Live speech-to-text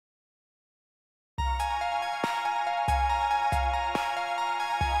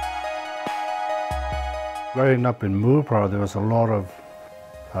Growing up in Murpara, there was a lot of,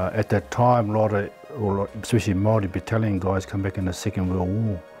 at that time, especially Māori battalion guys come back in the Second World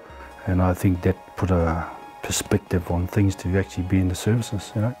War. And I think that put a perspective on things to actually be in the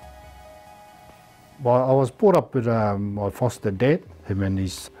services, you know. Well, I was brought up with my foster dad, him and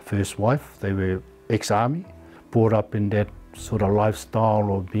his first wife. They were ex-army, brought up in that sort of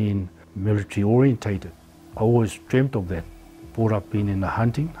lifestyle of being military orientated. I always dreamt of that. Brought up being in the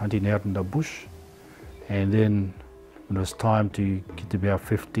hunting out in the bush. And then when it was time to get to about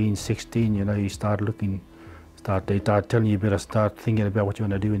 15, 16, you know, you start looking, they start telling you better start thinking about what you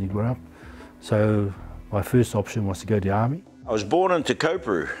want to do when you grow up. So my first option was to go to the army. I was born in Te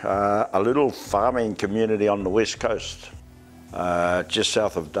Kaupuru, a little farming community on the west coast, just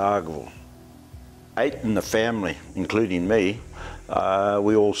south of Dargaville. 8 in the family, including me,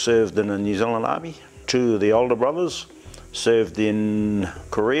 we all served in the New Zealand Army. 2 of the older brothers served in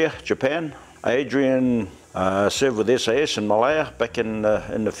Korea, Japan. Adrian served with SAS in Malaya back in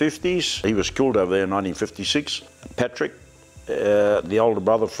the 50s. He was killed over there in 1956. Patrick, the older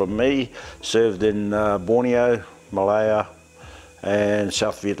brother from me, served in Borneo, Malaya and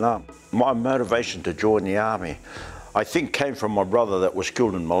South Vietnam. My motivation to join the army, I think, came from my brother that was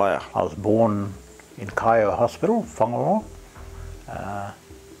killed in Malaya. I was born in Kaiō Hospital, Whangaroa,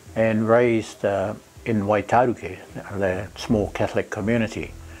 and raised in Waitaruke, the small Catholic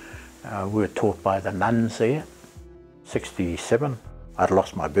community. We were taught by the nuns there. 67, I'd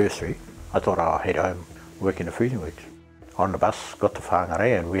lost my bursary. I thought I'd head home working the feeding weeks. On the bus, got to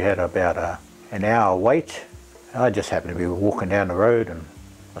Whangarei, and we had about an hour wait. I just happened to be walking down the road and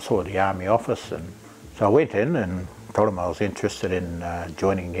I saw the army office, and so I went in and told him I was interested in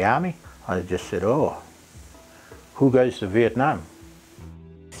joining the army. I just said, oh, who goes to Vietnam?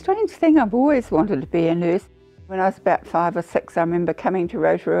 Strange thing, I've always wanted to be a nurse. When I was about 5 or 6, I remember coming to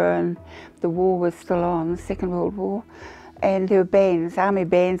Rotorua and the war was still on, the Second World War, and there were bands, army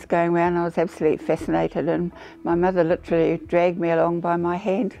bands going around. I was absolutely fascinated, and my mother literally dragged me along by my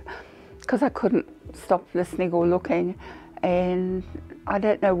hand because I couldn't stop listening or looking, and I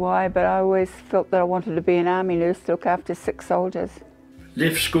don't know why, but I always felt that I wanted to be an army nurse to look after sick soldiers.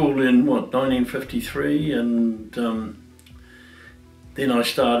 Left school in, 1953, and then I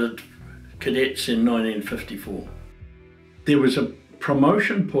started cadets in 1954. There was a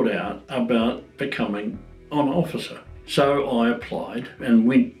promotion put out about becoming an officer. So I applied and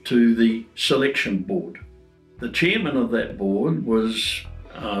went to the selection board. The chairman of that board was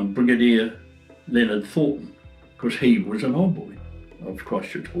Brigadier Leonard Thornton, because he was an old boy of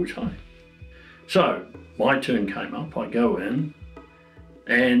Christchurch Boys High. So my turn came up, I go in,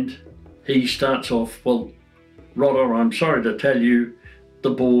 and he starts off, well, Rodder, I'm sorry to tell you, the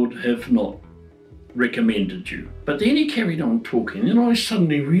board have not recommended you. But then he carried on talking, and I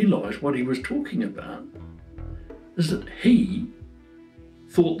suddenly realised what he was talking about is that he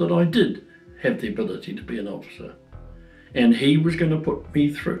thought that I did have the ability to be an officer, and he was going to put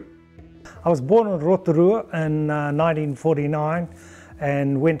me through. I was born in Rotorua in 1949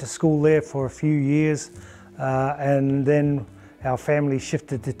 and went to school there for a few years, and then our family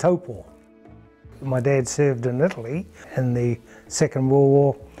shifted to Taupo. My dad served in Italy in the Second World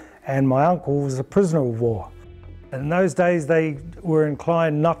War, and my uncle was a prisoner of war. In those days they were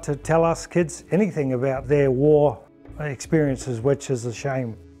inclined not to tell us kids anything about their war experiences, which is a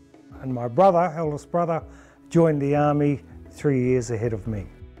shame. And my brother, eldest brother, joined the army 3 years ahead of me.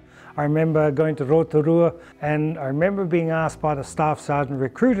 I remember going to Rotorua, and I remember being asked by the staff sergeant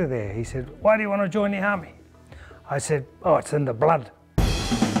recruiter there. He said, "Why do you want to join the army?" I said, "Oh, it's in the blood."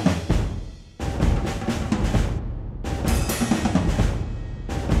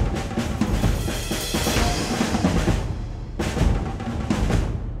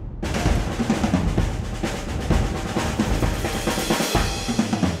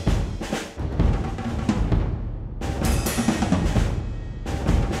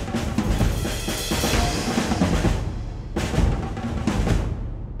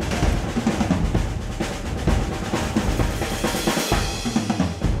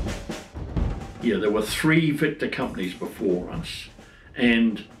 Yeah, there were 3 Victor companies before us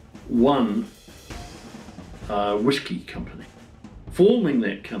and 1 whiskey company. Forming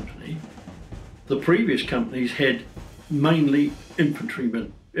that company, the previous companies had mainly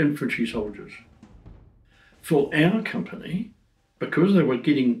infantrymen, infantry soldiers. For our company, because they were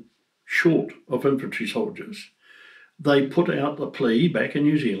getting short of infantry soldiers, they put out the plea back in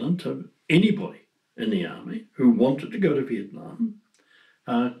New Zealand to anybody in the army who wanted to go to Vietnam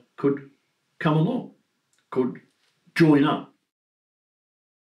could come along, could join up.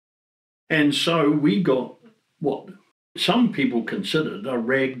 And so we got what some people considered a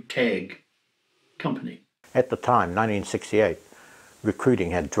ragtag company. At the time, 1968,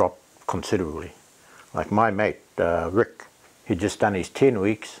 recruiting had dropped considerably. Like my mate, Rick, he'd just done his 10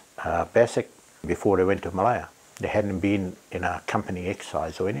 weeks basic before they went to Malaya. They hadn't been in a company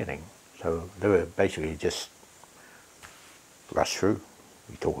exercise or anything, so they were basically just rushed through.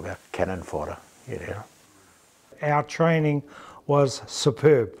 We talk about cannon fodder, you know. Our training was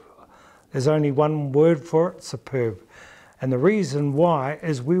superb. There's only one word for it, superb. And the reason why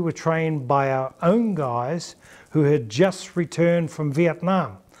is we were trained by our own guys who had just returned from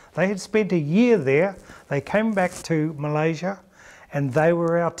Vietnam. They had spent a year there, they came back to Malaysia, and they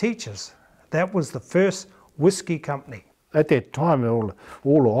were our teachers. That was the first whiskey company. At that time, all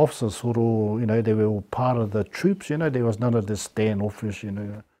the officers sort of, you know, they were all part of the troops, you know, there was none of this standoffish, you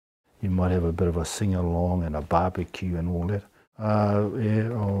know. You might have a bit of a sing-along and a barbecue and all that.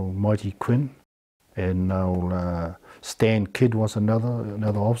 Mighty Quinn and Stan Kidd was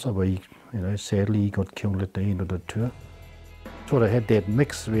another officer, but he, you know, sadly he got killed at the end of the tour. Sort of had that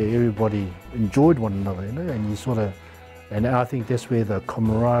mix where everybody enjoyed one another, you know, and you sort of, and I think that's where the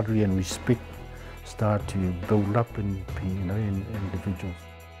camaraderie and respect start to build up in, you know, in individuals.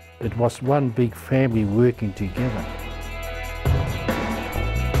 It was one big family working together.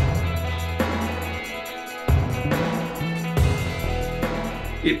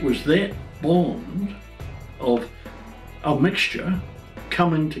 It was that bond of a mixture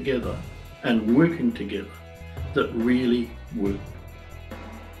coming together and working together that really worked.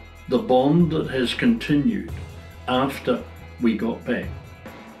 The bond that has continued after we got back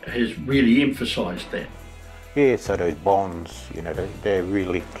has really emphasised that. Yeah, so those bonds, you know, they're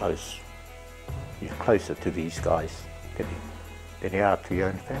really close. You're closer to these guys than you are to your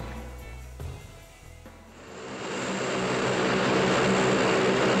own family.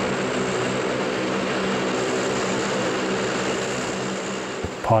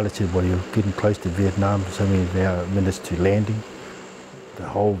 Pilot said, well, you're getting close to Vietnam, so many minutes to landing. The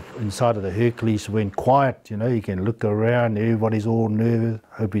whole inside of the Hercules went quiet, you know, you can look around, everybody's all nervous,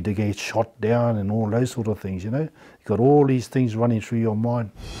 hoping to get shot down and all those sort of things, you know. You've got all these things running through your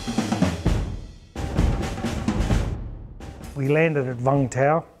mind. We landed at Vung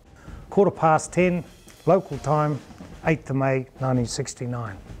Tau, 10:15, local time, 8th of May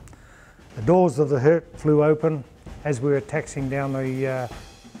 1969. The doors of the Herc flew open as we were taxiing down the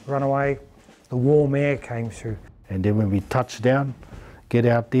runaway. The warm air came through. And then when we touched down, get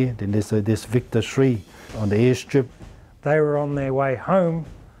out there, then there's this Victor 3 on the airstrip. They were on their way home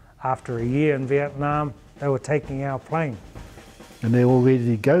after a year in Vietnam. They were taking our plane. And they're all ready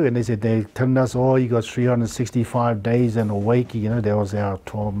to go, and they said, they're telling us, oh, you got 365 days and a wake, you know, that was our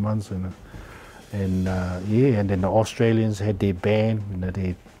 12 months. And yeah, and then the Australians had their band, you know,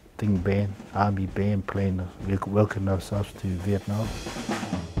 their thing band, army band playing, welcoming us to Vietnam.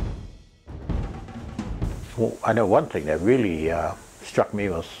 Well, I know one thing that really struck me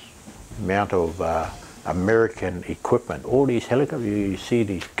was the amount of American equipment. All these helicopters, you see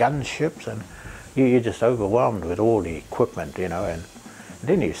these gunships, and you're just overwhelmed with all the equipment, you know, and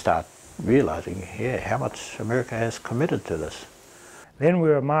then you start realizing, yeah, how much America has committed to this. Then we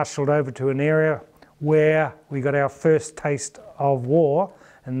were marshalled over to an area where we got our first taste of war,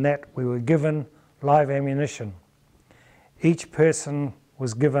 and that we were given live ammunition. Each person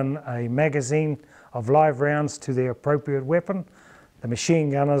was given a magazine of live rounds to their appropriate weapon. The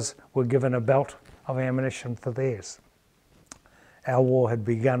machine gunners were given a belt of ammunition for theirs. Our war had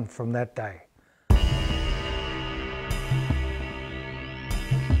begun from that day.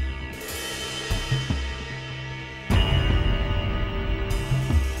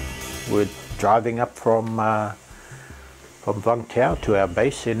 We're driving up from Vung Tau to our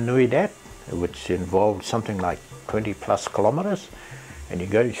base in Nui Dat, which involved something like 20+ kilometres, and you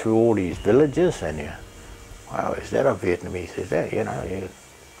go through all these villages, and you, wow, is that a Vietnamese? Is that, you know?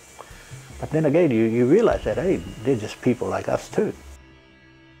 But then again, you realise that, hey, they're just people like us too.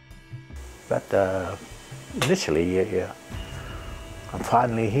 But initially, yeah, I'm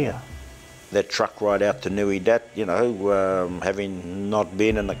finally here. That truck ride out to Nui Dat, you know, having not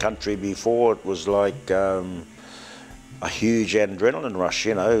been in the country before, it was like a huge adrenaline rush,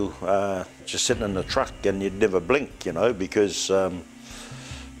 you know, just sitting in the truck and you'd never blink, you know, because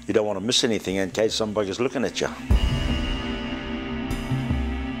you don't want to miss anything in case somebody's looking at you.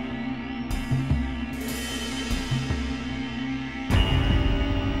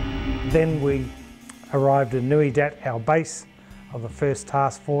 Then we arrived in Nui Dat, our base of the 1st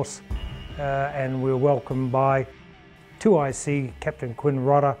Task Force, and we were welcomed by 2IC Captain Quinn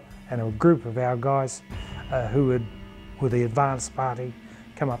Rodder and a group of our guys who had, with the advance party,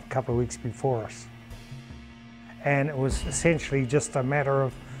 come up a couple of weeks before us. And it was essentially just a matter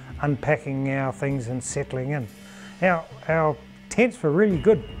of unpacking our things and settling in. Our tents were really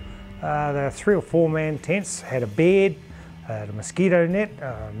good. They were 3 or 4 man tents, had a bed, had a mosquito net,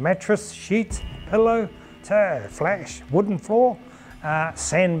 a mattress, sheets, pillow, flash, wooden floor,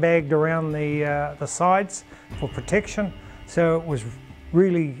 sandbagged around the sides for protection. So it was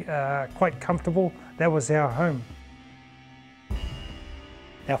really quite comfortable. That was our home.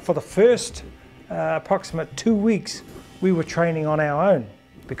 Now for the first approximate 2 weeks, we were training on our own,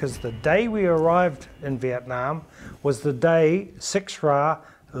 because the day we arrived in Vietnam was the day 6 Ra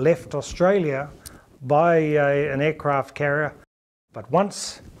left Australia by an aircraft carrier. But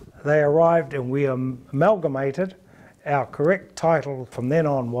once they arrived and we amalgamated, our correct title from then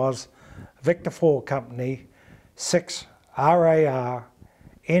on was Victor 4 Company 6 RAR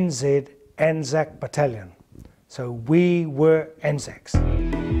NZ Anzac Battalion. So we were Anzacs.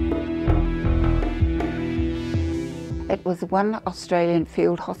 It was one Australian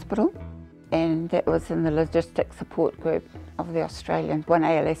field hospital, and that was in the logistics support group of the Australians, 1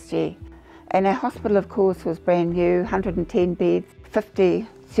 ALSG. And our hospital, of course, was brand new, 110 beds, 50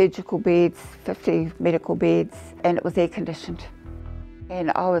 surgical beds, 50 medical beds, and it was air conditioned.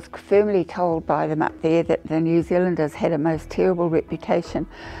 And I was firmly told by them up there that the New Zealanders had a most terrible reputation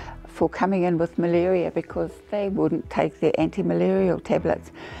for coming in with malaria because they wouldn't take their anti-malarial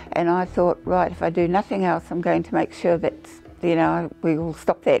tablets. And I thought, right, if I do nothing else, I'm going to make sure that, you know, we will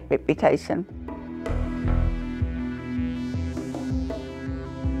stop that reputation.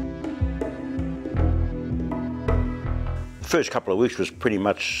 The first couple of weeks was pretty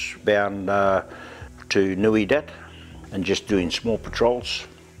much bound to Nui Dat and just doing small patrols.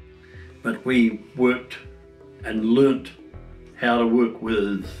 But we worked and learnt how to work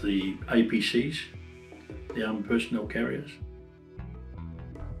with the APCs, the armed personnel carriers,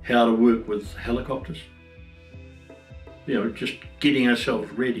 how to work with helicopters, you know, just getting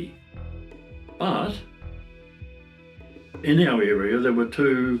ourselves ready. But in our area there were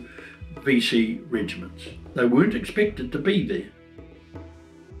 2 VC regiments. They weren't expected to be there.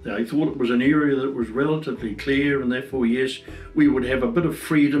 They thought it was an area that was relatively clear, and therefore, yes, we would have a bit of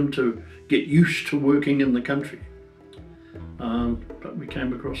freedom to get used to working in the country. But we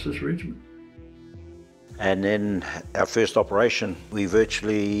came across this regiment. And then our first operation, we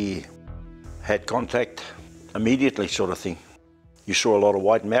virtually had contact immediately, sort of thing. You saw a lot of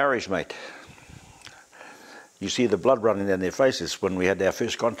white Maoris, mate. You see the blood running down their faces when we had our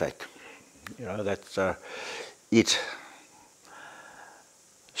first contact. You know, that's it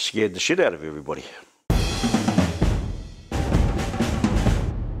scared the shit out of everybody.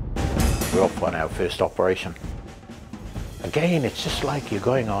 We're off on our first operation. Again, it's just like you're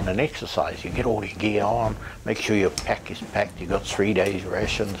going on an exercise. You get all your gear on, make sure your pack is packed. You've got 3 days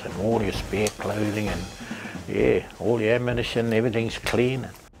rations and all your spare clothing and, yeah, all your ammunition, everything's clean.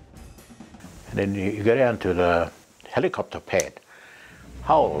 And then you go down to the helicopter pad.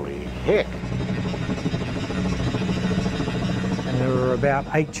 Holy heck! And there were about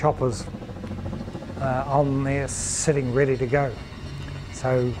 8 choppers on there sitting ready to go.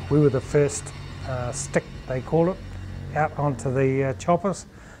 So we were the first stick, they call it, out onto the choppers.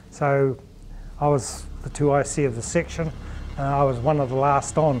 So I was the 2IC of the section. I was one of the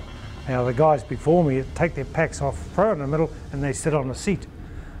last on. Now the guys before me take their packs off, throw it in the middle, and they sit on the seat.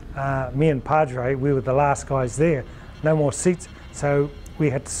 Me and Padre, we were the last guys there. No more seats, so we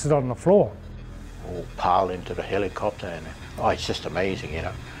had to sit on the floor. All pile into the helicopter, and oh, it's just amazing, you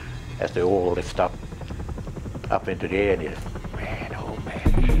know, as they all lift up into the air, and you, man, oh man.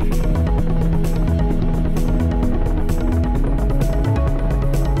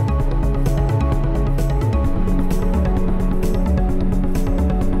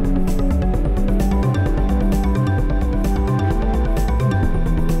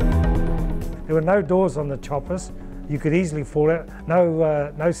 There were no doors on the choppers. You could easily fall out.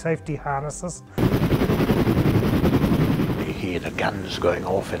 No safety harnesses. You hear the guns going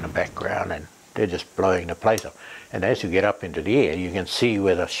off in the background, and they're just blowing the place up. And as you get up into the air, you can see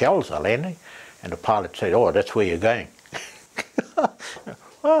where the shells are landing. And the pilot said, "Oh, that's where you're going."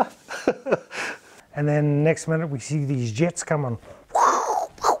 And then next minute we see these jets coming,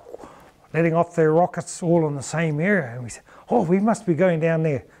 letting off their rockets all in the same area. And we said, "Oh, we must be going down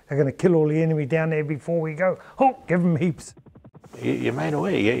there. They're going to kill all the enemy down there before we go. Oh, give them heaps." You're made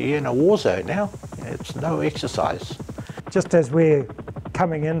aware, you're in a war zone now. It's no exercise. Just as we're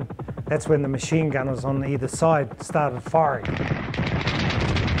coming in, that's when the machine gunners on either side started firing.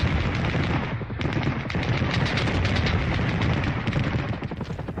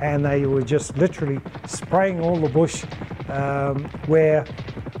 And they were just literally spraying all the bush where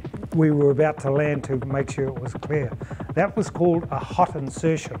we were about to land to make sure it was clear. That was called a hot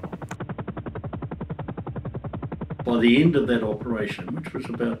insertion. By the end of that operation, which was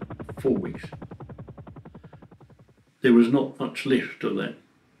about 4 weeks, there was not much left of that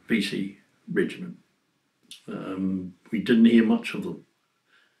VC regiment. We didn't hear much of them,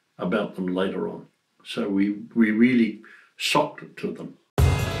 about them later on. So we really socked it to them.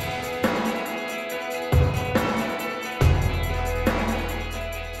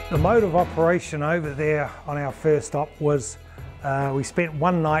 The mode of operation over there on our first op was we spent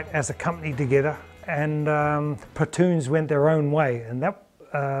one night as a company together, and platoons went their own way, and that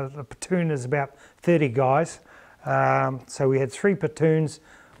the platoon is about 30 guys. So we had 3 platoons,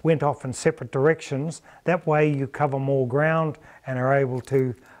 went off in separate directions. That way you cover more ground and are able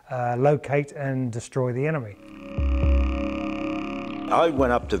to locate and destroy the enemy. I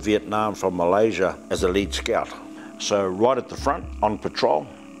went up to Vietnam from Malaysia as a lead scout. So right at the front on patrol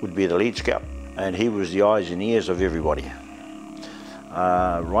would be the lead scout, and he was the eyes and ears of everybody.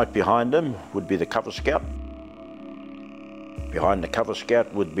 Right behind him would be the cover scout. Behind the cover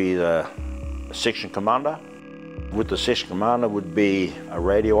scout would be the section commander. With the section commander would be a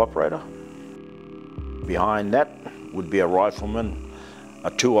radio operator. Behind that would be a rifleman, a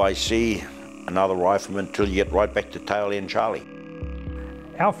 2IC, another rifleman, till you get right back to tail end Charlie.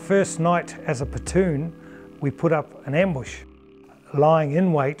 Our first night as a platoon, we put up an ambush, lying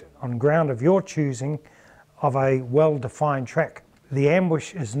in wait on ground of your choosing of a well-defined track. The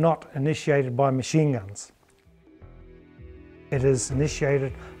ambush is not initiated by machine guns. It is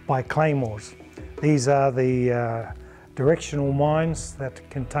initiated by claymores. These are the directional mines that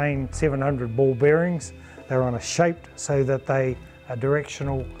contain 700 ball bearings. They're on a shaped so that they are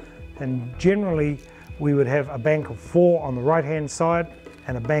directional, and generally we would have a bank of 4 on the right hand side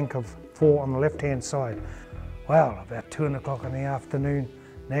and a bank of 4 on the left hand side. Well, about 2 o'clock in the afternoon,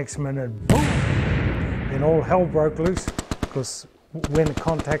 next minute, boom! Then all hell broke loose, because when the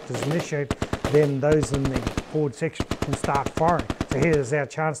contact is initiated, then those in the forward section can start firing. So here's our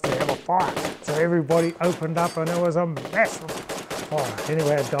chance to have a fire. So everybody opened up and it was a massive fire.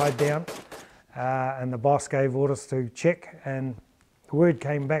 Anyway, it died down and the boss gave orders to check, and the word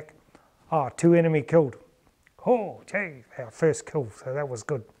came back, 2 enemy killed. Oh, gee, our first kill, so that was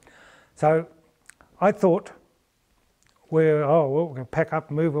good. So I thought, we're going to pack up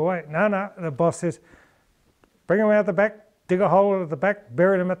and move away. No, the boss says, bring them out the back, dig a hole at the back,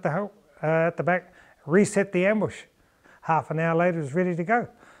 bury them at the back, reset the ambush. Half an hour later, it was ready to go.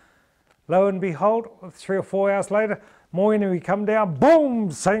 Lo and behold, 3 or 4 hours later, more enemy come down,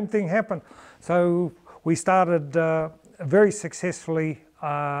 boom, same thing happened. So we started very successfully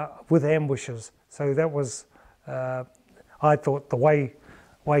with ambushes. So that was, I thought, the way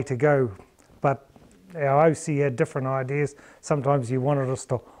to go. But our OC had different ideas. Sometimes he wanted us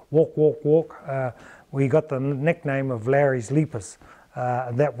to walk. We got the nickname of Larry's Leapers.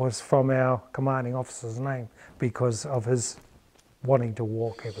 And that was from our commanding officer's name, because of his wanting to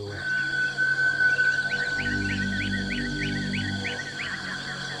walk everywhere.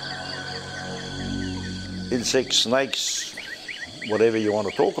 Insects, snakes, whatever you want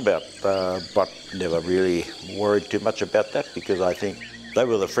to talk about, but never really worried too much about that, because I think they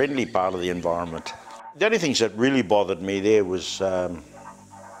were the friendly part of the environment. The only things that really bothered me there was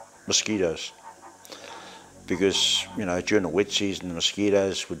mosquitoes. Because, you know, during the wet season, the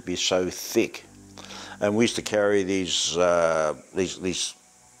mosquitoes would be so thick. And we used to carry these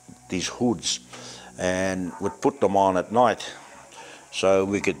hoods and would put them on at night so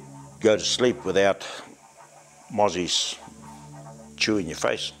we could go to sleep without mozzies chewing your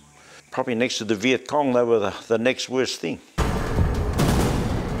face. Probably next to the Viet Cong, they were the next worst thing.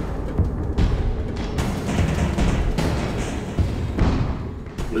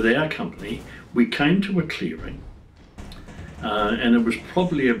 With our company, we came to a clearing, and it was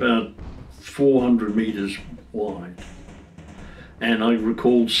probably about 400 metres wide. And I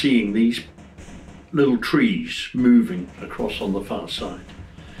recall seeing these little trees moving across on the far side.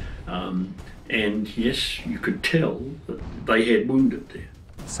 And yes, you could tell that they had wounded there.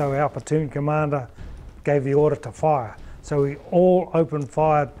 So our platoon commander gave the order to fire. So we all opened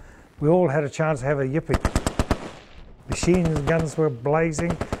fired. We all had a chance to have a yippee. Machine guns were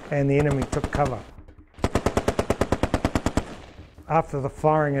blazing and the enemy took cover. After the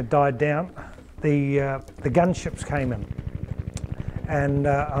firing had died down, the gunships came in. And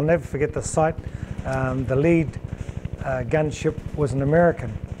I'll never forget the sight. The lead gunship was an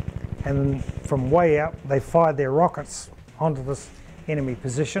American. And from way out, they fired their rockets onto this enemy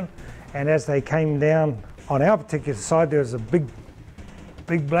position. And as they came down on our particular side, there was a big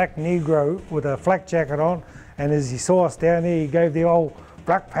black Negro with a flak jacket on. And as he saw us down there, he gave the old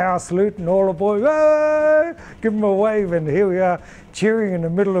black power salute and all the boys, "Hey!" Give them a wave, and here we are cheering in the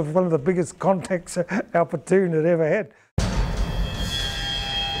middle of one of the biggest contacts our platoon had ever had.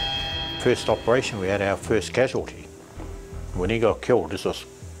 First operation, we had our first casualty. When he got killed, this was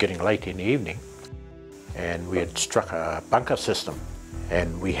getting late in the evening, and we had struck a bunker system,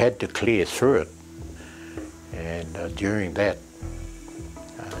 and we had to clear through it. And during that,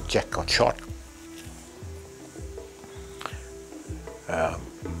 Jack got shot.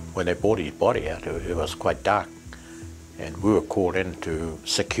 When they brought his body out, it was quite dark, and we were called in to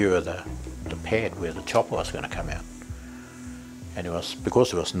secure the pad where the chopper was going to come out. And it was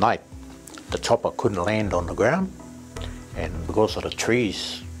because it was night, the chopper couldn't land on the ground, and because of the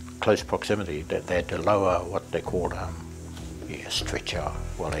trees, close proximity, they had to lower what they called a stretcher.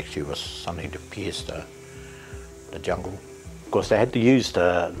 Well, actually it was something to pierce the jungle. Of course, they had to use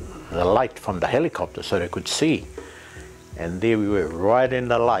the light from the helicopter so they could see. And there we were, right in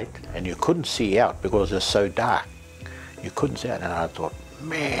the light, and you couldn't see out because it's so dark. You couldn't see out, and I thought,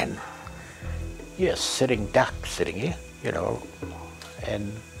 man, you're sitting duck sitting here, you know.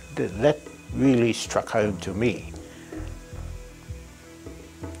 And that really struck home to me.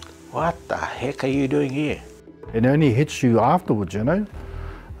 What the heck are you doing here? It only hits you afterwards, you know.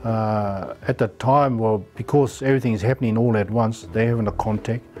 At the time, well, because everything's happening all at once, they're having a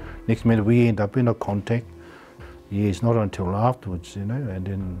contact. Next minute we end up in a contact. Yeah, it's not until afterwards, you know, and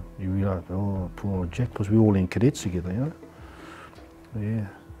then you realise, oh, poor Jack, because we're all in cadets together, you know. Yeah,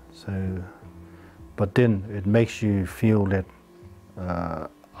 so, but then it makes you feel that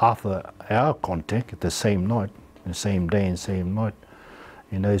after our contact, the same night, the same day and same night,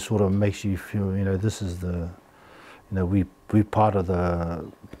 you know, it sort of makes you feel, you know, this is the, you know, we're part of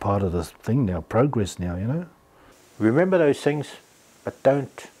the thing now, progress now, you know. Remember those things, but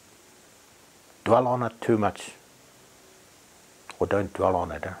don't dwell on it too much. Or don't dwell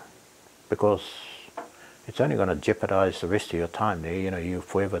on it, because it's only going to jeopardise the rest of your time there. You know, you're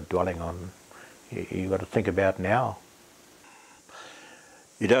forever dwelling on, you've got to think about now.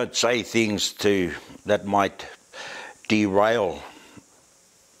 You don't say things that might derail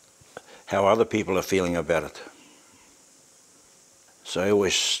how other people are feeling about it. So I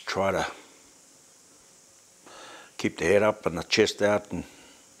always try to keep the head up and the chest out, and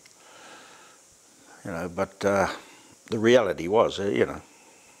you know, but the reality was, you know,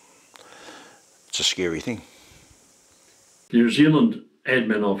 it's a scary thing. The New Zealand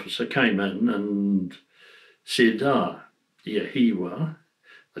admin officer came in and said, yeah, here you are.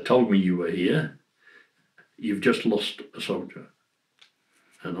 They told me you were here. You've just lost a soldier.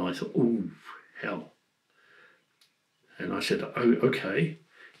 And I thought, oh, hell. And I said, oh, okay.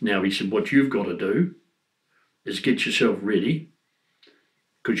 Now he said, what you've got to do is get yourself ready,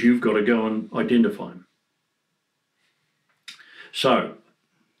 because you've got to go and identify him. So,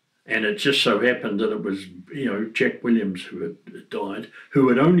 and it just so happened that it was, you know, Jack Williams who had died, who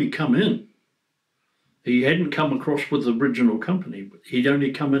had only come in. He hadn't come across with the original company. He'd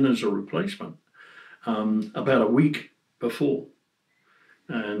only come in as a replacement about a week before.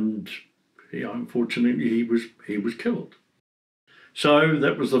 And, you know, unfortunately he was killed. So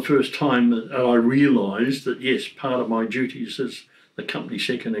that was the first time that I realised that, yes, part of my duties as the company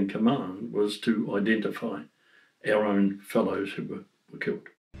second in command was to identify our own fellows who were killed.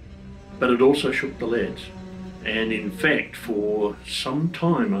 But it also shook the lads. And in fact, for some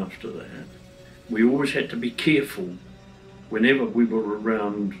time after that, we always had to be careful whenever we were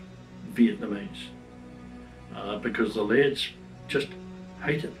around Vietnamese, because the lads just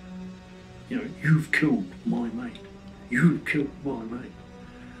hated, you know, you've killed my mate, you've killed my mate.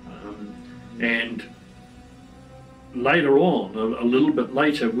 And later on, a little bit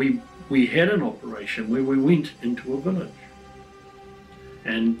later, we had an operation where we went into a village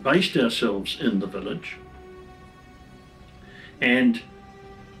and based ourselves in the village, and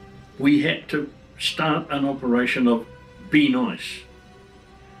we had to start an operation of be nice.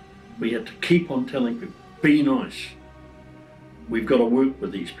 We had to keep on telling people, be nice. We've got to work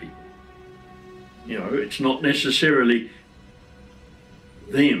with these people. You know, it's not necessarily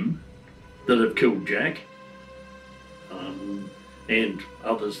them that have killed Jack, and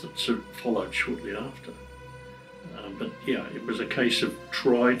others that sort of followed shortly after. But yeah, it was a case of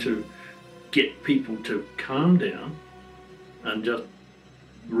try to get people to calm down and just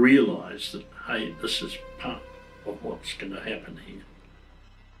realise that, hey, this is part of what's going to happen here.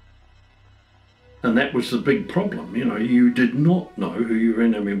 And that was the big problem, you know, you did not know who your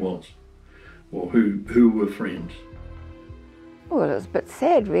enemy was or who were friends. Well, it was a bit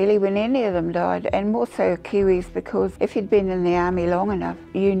sad really when any of them died, and more so Kiwis, because if you'd been in the army long enough,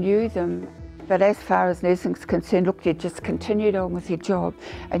 you knew them. But as far as nursing's concerned, look, you just continued on with your job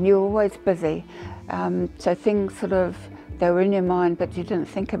and you're always busy. So things sort of, they were in your mind, but you didn't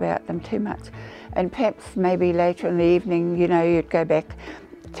think about them too much. And perhaps maybe later in the evening, you know, you'd go back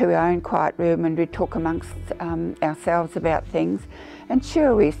to our own quiet room and we'd talk amongst ourselves about things. And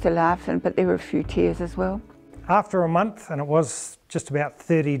sure, we used to laugh, but there were a few tears as well. After a month, and it was just about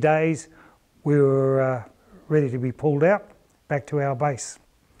 30 days, we were ready to be pulled out back to our base.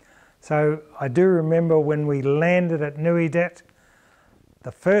 So I do remember when we landed at Nuidat,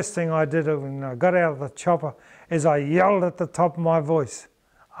 the first thing I did when I got out of the chopper is I yelled at the top of my voice.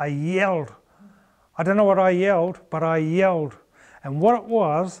 I yelled. I don't know what I yelled, but I yelled. And what it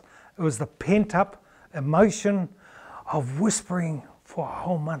was the pent-up emotion of whispering for a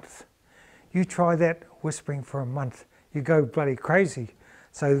whole month. You try that whispering for a month, you go bloody crazy.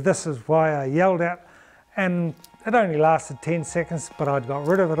 So this is why I yelled out, and it only lasted 10 seconds, but I'd got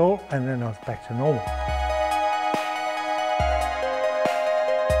rid of it all and then I was back to normal.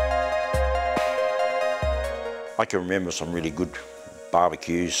 I can remember some really good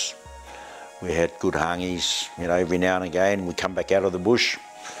barbecues. We had good hangies, you know, every now and again we'd come back out of the bush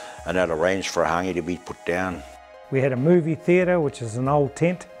and they'd arrange for a hangie to be put down. We had a movie theatre, which is an old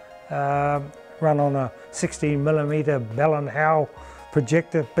tent, run on a 16mm Bell and Howell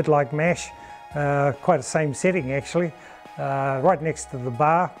projector, a bit like MASH, quite the same setting actually, right next to the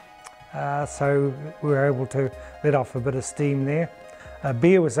bar, so we were able to let off a bit of steam there.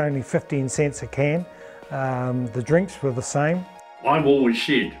 Beer was only 15 cents a can, the drinks were the same. I've always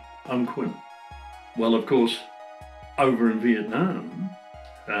said, I'm Quinn. Well, of course, over in Vietnam,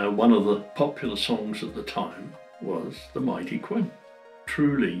 one of the popular songs at the time was The Mighty Quinn.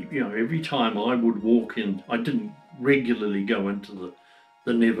 Truly, you know, every time I would walk in, I didn't regularly go into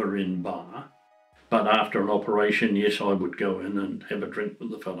the Never Inn bar, but after an operation, yes, I would go in and have a drink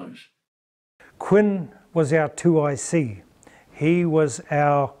with the fellows. Quinn was our 2IC. He was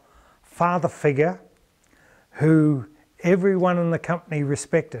our father figure who everyone in the company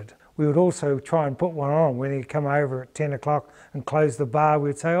respected. We would also try and put one on when he'd come over at 10 o'clock and close the bar.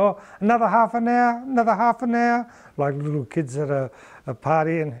 We'd say, oh, another half an hour, another half an hour, like little kids at a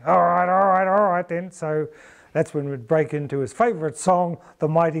party, and all right then. So that's when we'd break into his favourite song, The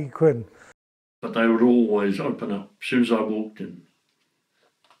Mighty Quinn. But they would always open up as soon as I walked in.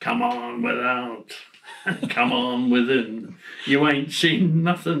 Come on without, come on within. You ain't seen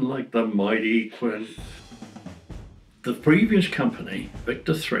nothing like the Mighty Quinn. The previous company,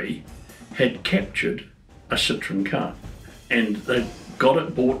 Victor 3, had captured a Citroen car and they'd got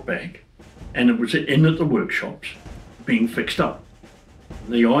it brought back and it was in at the workshops being fixed up.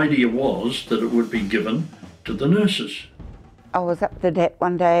 The idea was that it would be given to the nurses. I was up the DAT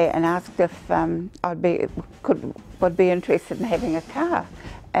one day and asked if would be interested in having a car,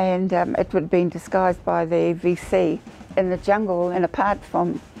 and it would have been disguised by the VC in the jungle, and apart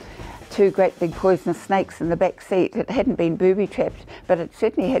from two great big poisonous snakes in the back seat, it hadn't been booby-trapped, but it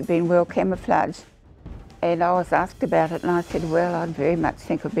certainly had been well camouflaged. And I was asked about it and I said, well, I'd very much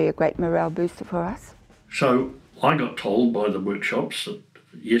think it would be a great morale booster for us. So I got told by the workshops that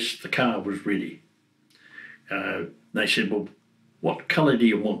yes, the car was ready. They said, well, what colour do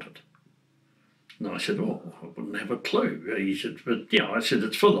you want it? And I said, oh, I wouldn't have a clue. He said, but yeah, I said,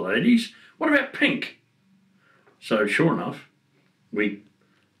 it's for the ladies. What about pink? So sure enough,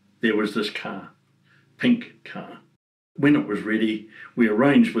 there was this car, pink car. When it was ready, we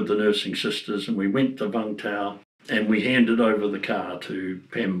arranged with the nursing sisters and we went to Vung Tau and we handed over the car to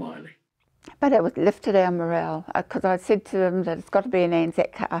Pam Miley. But it lifted our morale, because I said to them that it's got to be an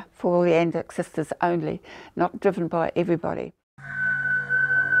Anzac car for all the Anzac sisters only, not driven by everybody.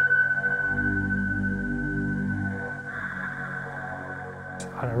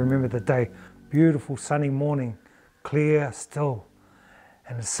 I remember the day, beautiful sunny morning, clear, still.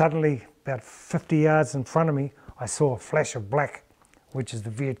 And suddenly, about 50 yards in front of me, I saw a flash of black, which is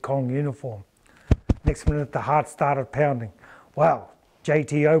the Viet Cong uniform. Next minute, the heart started pounding. Wow,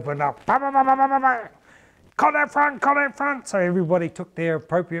 JT opened up. Call that front, call that front. So everybody took their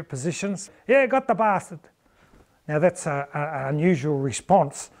appropriate positions. Yeah, got the bastard. Now that's an unusual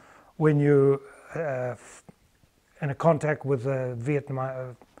response when you're in a contact with the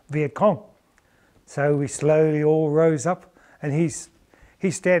Viet Cong. So we slowly all rose up, and he's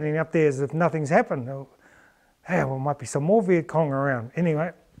standing up there as if nothing's happened. Hey, well, might be some more Viet Cong around.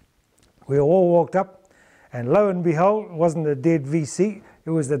 Anyway, we all walked up, and lo and behold, it wasn't a dead VC, it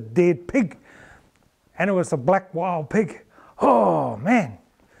was a dead pig. And it was a black wild pig. Oh, man.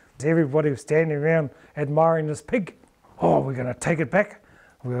 Everybody was standing around admiring this pig. Oh, we're going to take it back.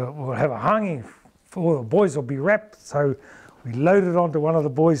 We'll have a hanging. All the boys will be wrapped. So we loaded onto one of the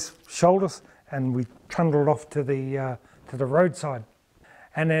boys' shoulders, and we trundled off to the roadside.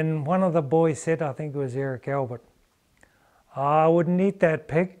 And then one of the boys said, I think it was Eric Albert, I wouldn't eat that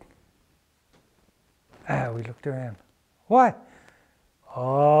pig. We looked around. Why?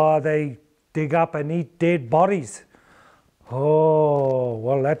 Oh, they dig up and eat dead bodies. Oh,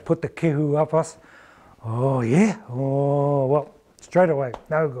 well, that put the kihu up us. Oh, yeah? Oh, well, straight away,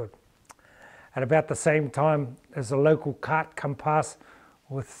 no good. At about the same time, there's a local cart come past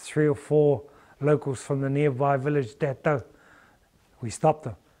with 3 or 4 locals from the nearby village, Datto. We stopped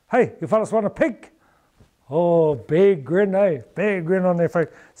them. Hey, you fellas want a pig? Oh, big grin, eh? Big grin on their face.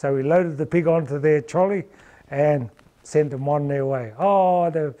 So we loaded the pig onto their trolley and sent them on their way. Oh,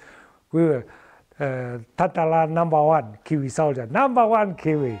 we were Tatala #1 Kiwi soldier, #1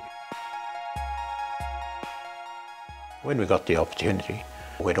 Kiwi. When we got the opportunity,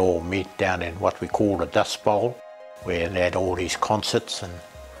 we'd all meet down in what we call the Dust Bowl, where they had all these concerts, and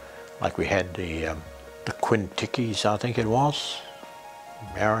like we had the Quintickies, I think it was,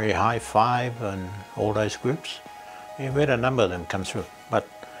 Maori High Five and all those groups. Yeah, we had a number of them come through. But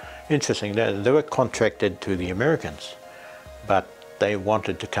interesting, they were contracted to the Americans, but they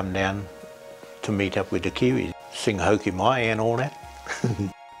wanted to come down to meet up with the Kiwis, sing Hoki Mai and all that.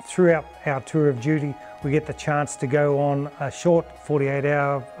 Throughout our tour of duty, we get the chance to go on a short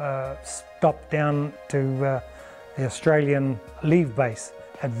 48-hour stop down to the Australian leave base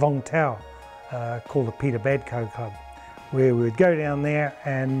at Vong Tau, called the Peter Badco Club, where we would go down there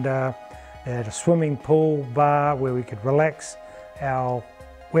and they had a swimming pool, bar where we could relax. Our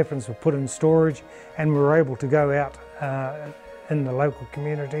weapons were put in storage, and we were able to go out in the local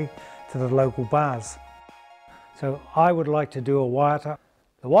community to the local bars. So I would like to do a waiata.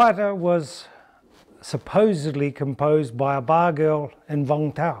 The waiata was supposedly composed by a bar girl in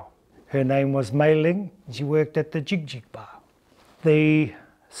Vong Tau. Her name was Mei Ling. She worked at the Jig Jig bar. The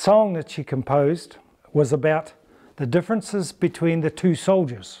song that she composed was about the differences between the 2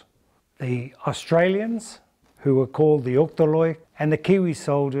 soldiers. The Australians, who were called the Oktaloi, and the Kiwi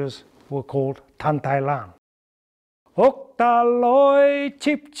soldiers were called Tantailan. Oktaloi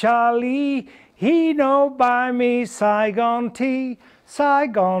Chip Charlie, he no buy me Saigon tea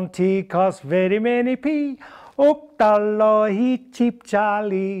cost very many p. Oktaloi he Chip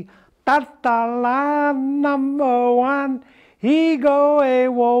Charlie, Tantailan #1, he go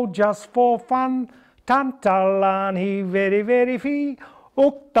AWOL just for fun. Tantailan he very very fee.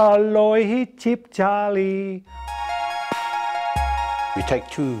 Oktaloi he Chip Charlie. We take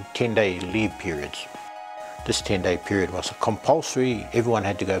 2 10-day leave periods. This 10-day period was compulsory. Everyone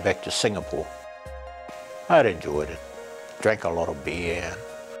had to go back to Singapore. I'd enjoyed it. Drank a lot of beer.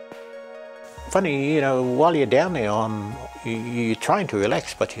 Funny, you know, while you're down there, you're trying to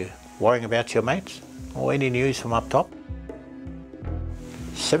relax, but you're worrying about your mates or any news from up top.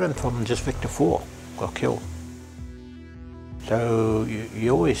 7 from just Victor 4 got killed. So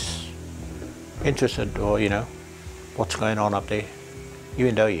you're always interested, or you know, what's going on up there.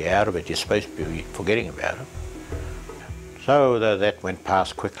 Even though you're out of it, you're supposed to be forgetting about it. So that went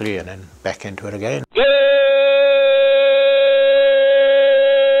past quickly, and then back into it again. Good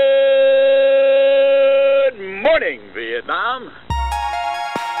morning, Vietnam.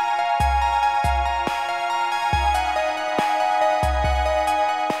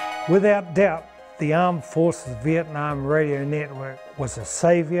 Without doubt, the Armed Forces Vietnam Radio Network was a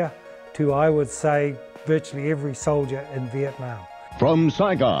saviour to, I would say, virtually every soldier in Vietnam. From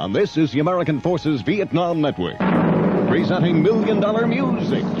Saigon, this is the American Forces Vietnam Network, presenting $1 Million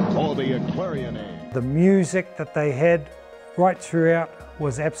music for the Aquarian Age. The music that they had right throughout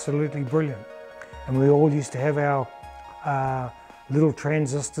was absolutely brilliant. And we all used to have our little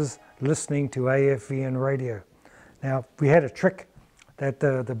transistors listening to AFVN radio. Now, we had a trick that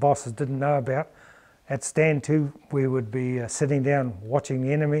the bosses didn't know about. At stand 2, we would be sitting down watching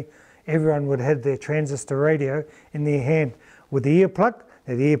the enemy. Everyone would have their transistor radio in their hand with the earplug.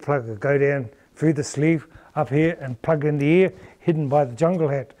 That earplug would go down through the sleeve up here and plug in the ear, hidden by the jungle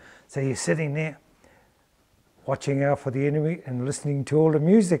hat. So you're sitting there watching out for the enemy and listening to all the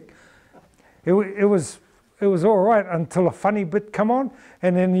music. It was all right until a funny bit come on,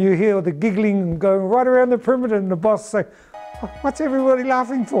 and then you hear the giggling going right around the perimeter, and the boss say, "What's everybody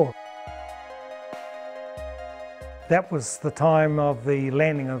laughing for?" That was the time of the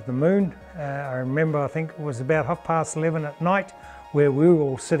landing of the moon. I remember, I think it was about 11:30 at night, where we were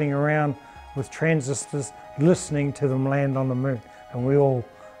all sitting around with transistors listening to them land on the moon. And we all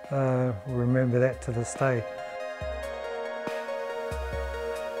remember that to this day.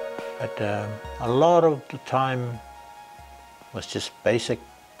 But a lot of the time was just basic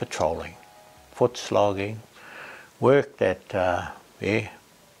patrolling, foot slogging, work that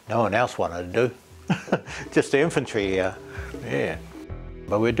No one else wanted to do. Just the infantry, yeah.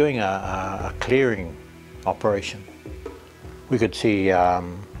 But we're doing a clearing operation. We could see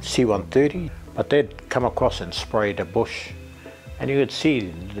C-130, but they'd come across and spray the bush, and you could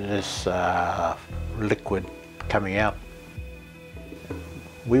see this liquid coming out.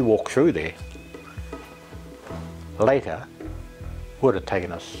 We walked through there. Later, it would have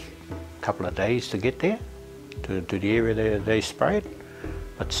taken us a couple of days to get there, to the area they sprayed,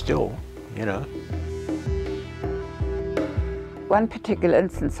 but still, you know. One particular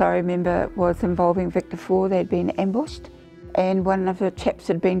instance I remember was involving Victor 4. They'd been ambushed and one of the chaps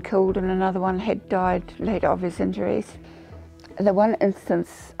had been killed and another one had died later of his injuries. The one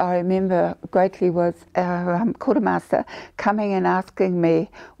instance I remember greatly was our quartermaster coming and asking me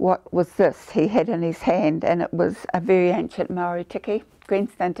what was this he had in his hand, and it was a very ancient Maori tiki,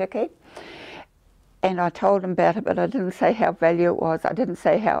 greenstone tiki. And I told him about it, but I didn't say how valuable it was. I didn't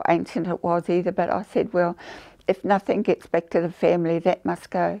say how ancient it was either, but I said, well, if nothing gets back to the family, that must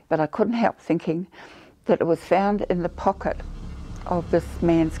go. But I couldn't help thinking that it was found in the pocket of this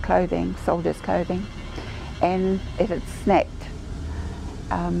man's clothing, soldier's clothing, and it had snapped.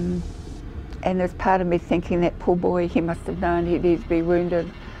 And there's part of me thinking that poor boy, he must have known he'd either be wounded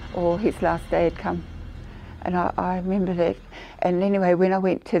or his last day had come. And I remember that. And anyway, when I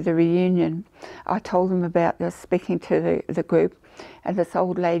went to the reunion, I told them about this, speaking to the group, and this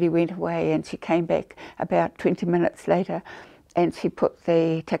old lady went away and she came back about 20 minutes later and she put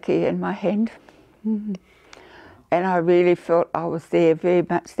the tiki in my hand. Mm-hmm. And I really felt I was there very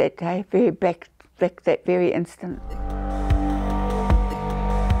much that day, very back that very instant.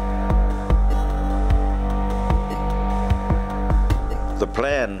 The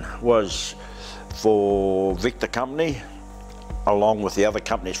plan was for Victor Company, along with the other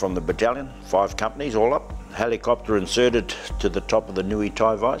companies from the battalion, 5 companies all up, helicopter inserted to the top of the Nui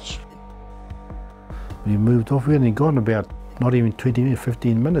tie vise. We moved off, we only gone about not even 20 minutes,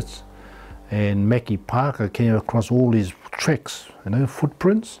 15 minutes. And Mackie Parker came across all his tracks, you know,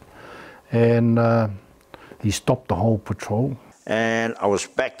 footprints, and he stopped the whole patrol. And I was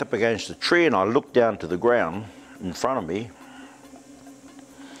backed up against a tree and I looked down to the ground in front of me,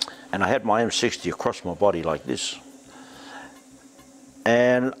 and I had my M60 across my body like this.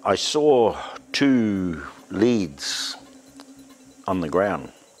 And I saw 2 leads on the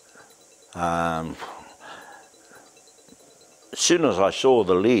ground. As soon as I saw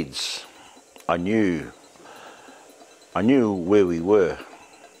the leads, I knew where we were,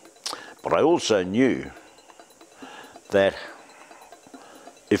 but I also knew that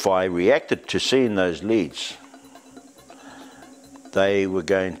if I reacted to seeing those leads, they were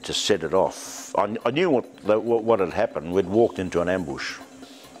going to set it off. I knew what had happened. We'd walked into an ambush.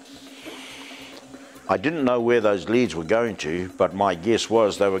 I didn't know where those leads were going to, but my guess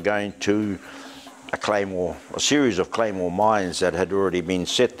was they were going to a series of claymore mines that had already been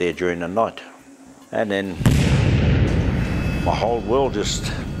set there during the night. And then my whole world just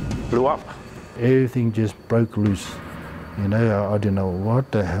blew up. Everything just broke loose. You know, I didn't know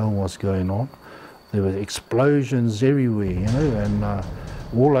what the hell was going on. There were explosions everywhere, you know, and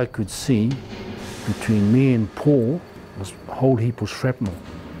all I could see between me and Paul was a whole heap of shrapnel.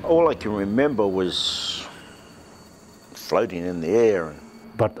 All I can remember was floating in the air.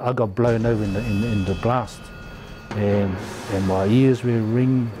 But I got blown over in the blast, and my ears were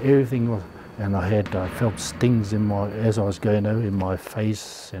ringing, everything was, and I felt stings as I was going over in my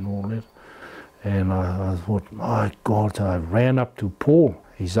face and all that. And I thought, my God, I ran up to Paul.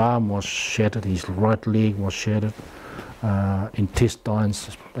 His arm was shattered, his right leg was shattered,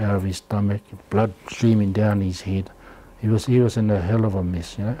 intestines out of his stomach, blood streaming down his head. He was in a hell of a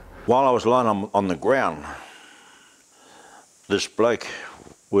mess, you know. While I was lying on the ground, this bloke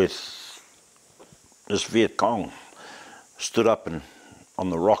with this Viet Cong stood up on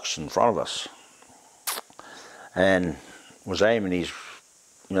the rocks in front of us and was aiming his,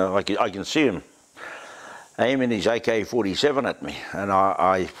 you know, I can see him aiming his AK-47 at me,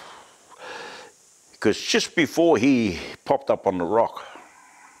 and because just before he popped up on the rock,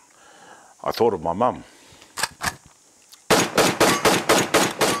 I thought of my mum.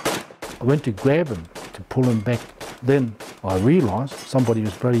 I went to grab him, to pull him back. Then I realised somebody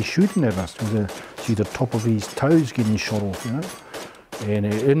was bloody shooting at us. You see the top of his toes getting shot off, you know. And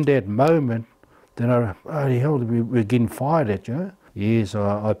in that moment, then holy hell, we're getting fired at, you know. Yes,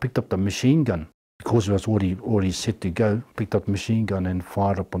 I picked up the machine gun. Because it was already set to go, picked up the machine gun and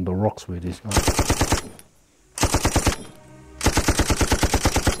fired up on the rocks where this guy.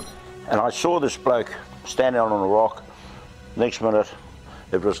 And I saw this bloke standing on a rock. Next minute,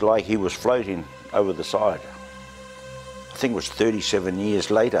 it was like he was floating over the side. think it was 37 years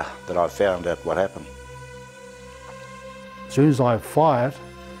later that I found out what happened. As soon as I fired,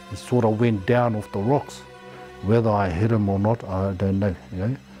 it sort of went down off the rocks. Whether I hit him or not, I don't know, you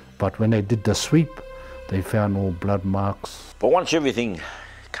know. But when they did the sweep, they found all blood marks. But once everything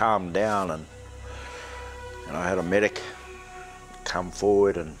calmed down and I had a medic come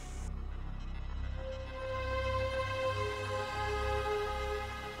forward and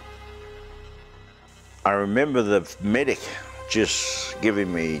I remember the medic just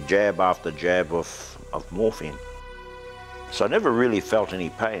giving me jab after jab of morphine. So I never really felt any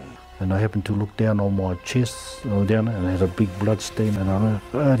pain. And I happened to look down on my chest, down, and I had a big blood stain, and I know,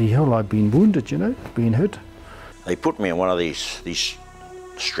 bloody hell, I've been wounded, you know, been hit. They put me on one of these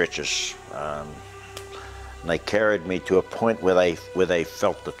stretchers, and they carried me to a point where they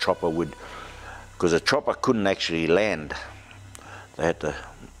felt the chopper would, because the chopper couldn't actually land. They had to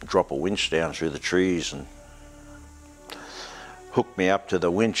drop a winch down through the trees and hook me up to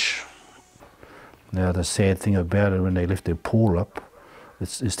the winch. Now the sad thing about it, when they left their pole up,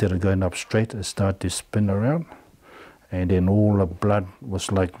 instead of going up straight, it started to spin around, and then all the blood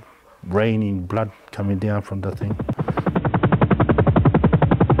was like raining blood coming down from the thing.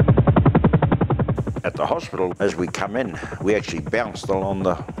 At the hospital, as we come in, we actually bounced along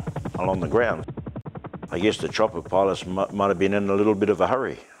the ground. I guess the chopper pilots might have been in a little bit of a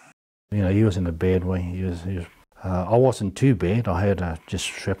hurry. You know, he was in a bad way. He was I wasn't too bad. I had just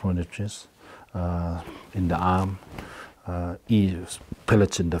shrapnel in the chest, in the arm, ears,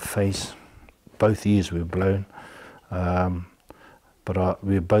 pellets in the face. Both ears were blown. But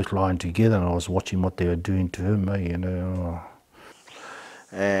we were both lying together, and I was watching what they were doing to him, you know.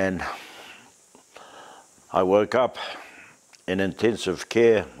 And I woke up in intensive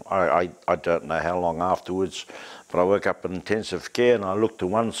care. I don't know how long afterwards, but I woke up in intensive care and I looked to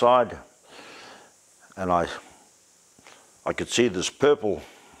one side and I could see this purple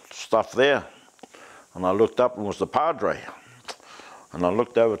stuff there, and I looked up and it was the Padre. And I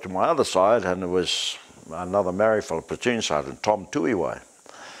looked over to my other side and it was another Marriefella platoon sergeant, Tom Tuiwai.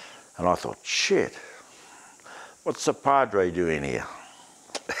 And I thought, shit, what's the Padre doing here?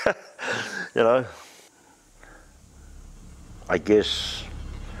 You know, I guess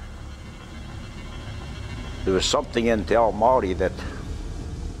there was something in Te Ao Māori that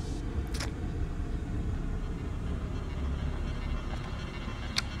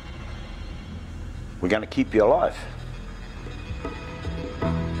we're going to keep you alive.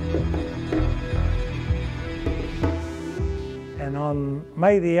 And on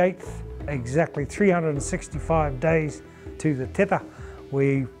May the 8th, exactly 365 days to the teta,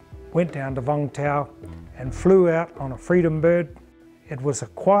 we went down to Vong Tau and flew out on a Freedom Bird. It was a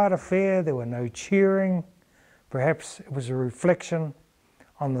quiet affair, there were no cheering. Perhaps it was a reflection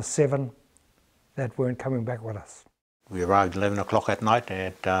on the 7 that weren't coming back with us. We arrived 11 o'clock at night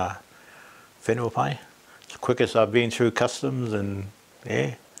at Whenuapai. It's the quickest I've been through customs, and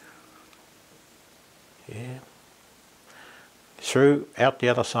yeah. Through, out the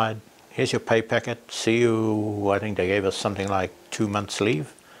other side, here's your pay packet, see you, I think they gave us something like 2 months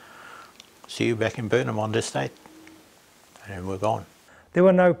leave. See you back in Burnham on this date. And we're gone. There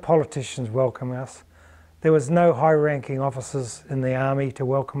were no politicians welcoming us. There was no high-ranking officers in the army to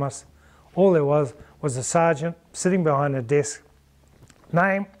welcome us. All there was a sergeant sitting behind a desk.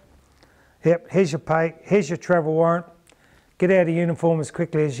 Name, yep, here's your pay, here's your travel warrant. Get out of uniform as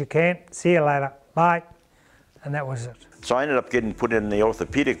quickly as you can. See you later, bye. And that was it. So I ended up getting put in the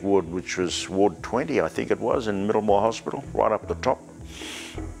orthopaedic ward, which was Ward 20, I think it was, in Middlemore Hospital, right up the top.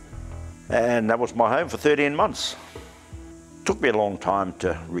 And that was my home for 13 months. Took me a long time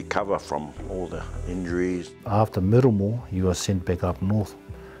to recover from all the injuries. After Middlemore, he was sent back up north,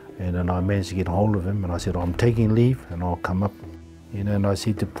 and then I managed to get hold of him, and I said, I'm taking leave and I'll come up. You know, and I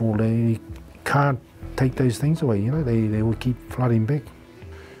said to Paul, they can't take those things away, you know, they will keep flooding back.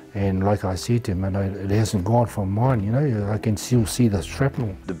 And like I said to him, and it hasn't gone from mine, you know, I can still see the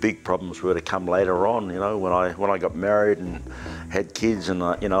shrapnel. The big problems were to come later on, you know, when I got married and had kids, and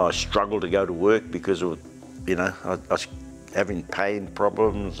you know, I struggled to go to work because of, you know, I was having pain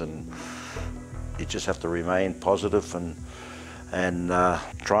problems, and you just have to remain positive and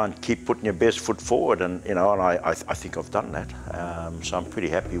try and keep putting your best foot forward, and you know, and I think I've done that. So I'm pretty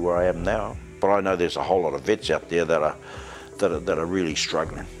happy where I am now. But I know there's a whole lot of vets out there that are really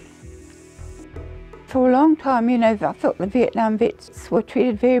struggling. For a long time, you know, I felt the Vietnam vets were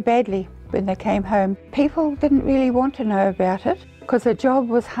treated very badly when they came home. People didn't really want to know about it because the job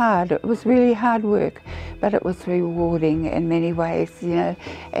was hard. It was really hard work, but it was rewarding in many ways, you know.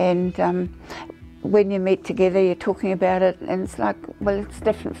 And when you meet together, you're talking about it, and it's like, well, it's a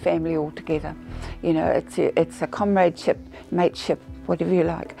different family altogether. You know, it's a comradeship, mateship, whatever you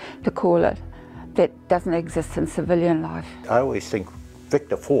like to call it, that doesn't exist in civilian life. I always think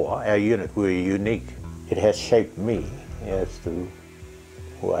Victor 4, our unit, were unique. It has shaped me as to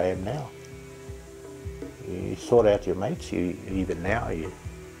who I am now. You sort out your mates, even now, you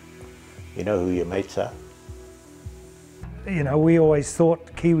know who your mates are. You know, we always thought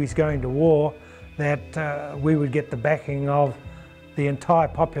Kiwis going to war that we would get the backing of the entire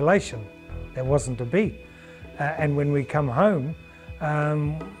population. That wasn't to be. And when we come home,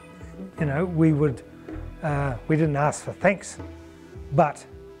 you know, we didn't ask for thanks, but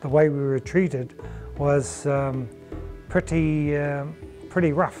the way we were treated was pretty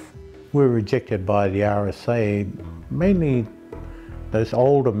rough. We were rejected by the RSA, mainly those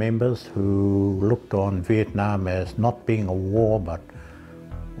older members who looked on Vietnam as not being a war, but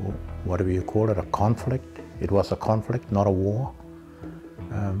whatever you call it, a conflict. It was a conflict, not a war.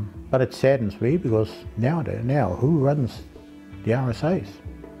 But it saddens me because now who runs the RSAs?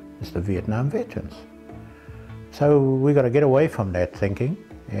 It's the Vietnam veterans. So we got to get away from that thinking,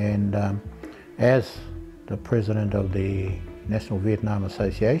 and as the president of the National Vietnam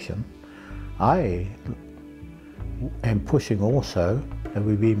Association, I am pushing also that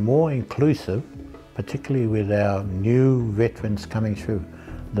we be more inclusive, particularly with our new veterans coming through,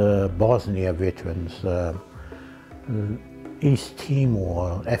 the Bosnia veterans, East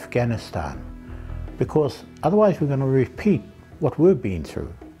Timor, Afghanistan, because otherwise we're going to repeat what we've been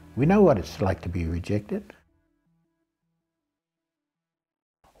through. We know what it's like to be rejected.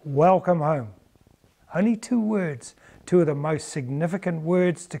 Welcome home. Only 2 words, 2 of the most significant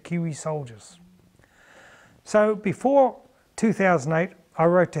words to Kiwi soldiers. So before 2008, I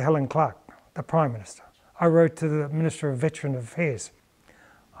wrote to Helen Clark, the Prime Minister. I wrote to the Minister of Veteran Affairs.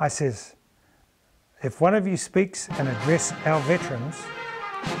 I says, if one of you speaks and address our veterans,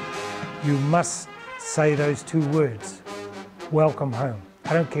 you must say those 2 words, welcome home.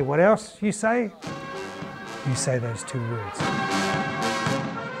 I don't care what else you say those 2 words.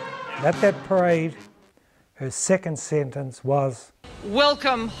 At that parade, her second sentence was,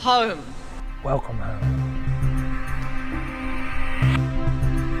 welcome home. Welcome home.